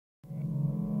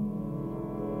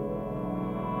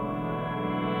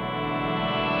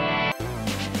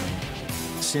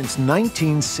Since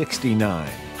 1969,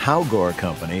 Haugaard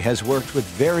Company has worked with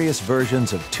various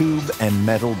versions of tube and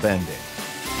metal bending.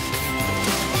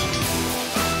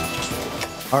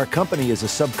 Our company is a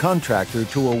subcontractor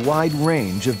to a wide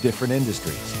range of different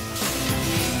industries.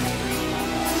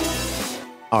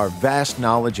 Our vast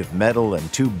knowledge of metal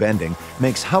and tube bending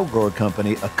makes Haugaard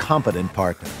Company a competent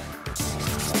partner.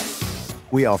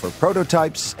 We offer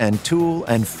prototypes and tool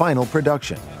and final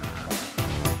production.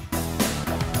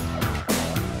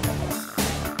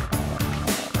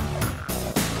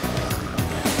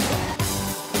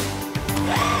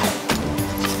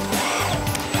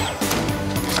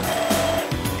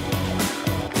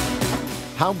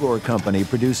 Haugaard Company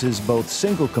produces both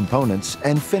single components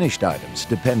and finished items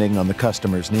depending on the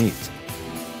customer's needs.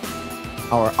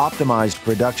 Our optimized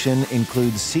production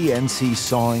includes CNC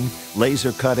sawing,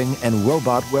 laser cutting, and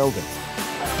robot welding.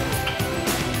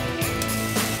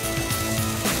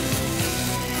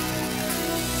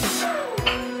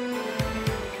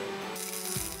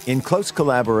 In close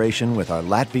collaboration with our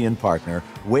Latvian partner,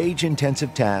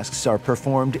 wage-intensive tasks are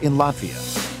performed in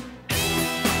Latvia.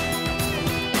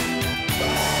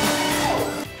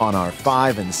 On our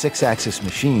 5- and 6-axis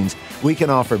machines, we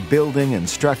can offer building and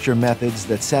structure methods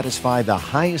that satisfy the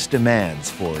highest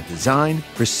demands for design,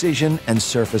 precision, and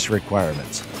surface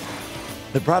requirements.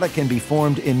 The product can be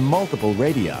formed in multiple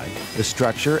radii. The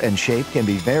structure and shape can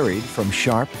be varied from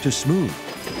sharp to smooth.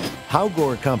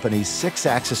 Haugaard Company's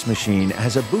 6-axis machine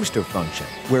has a booster function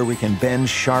where we can bend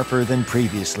sharper than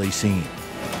previously seen.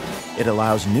 It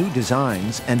allows new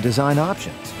designs and design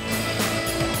options.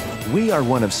 We are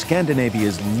one of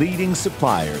Scandinavia's leading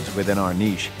suppliers within our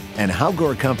niche, and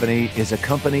Haugaard Company is a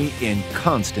company in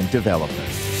constant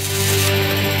development.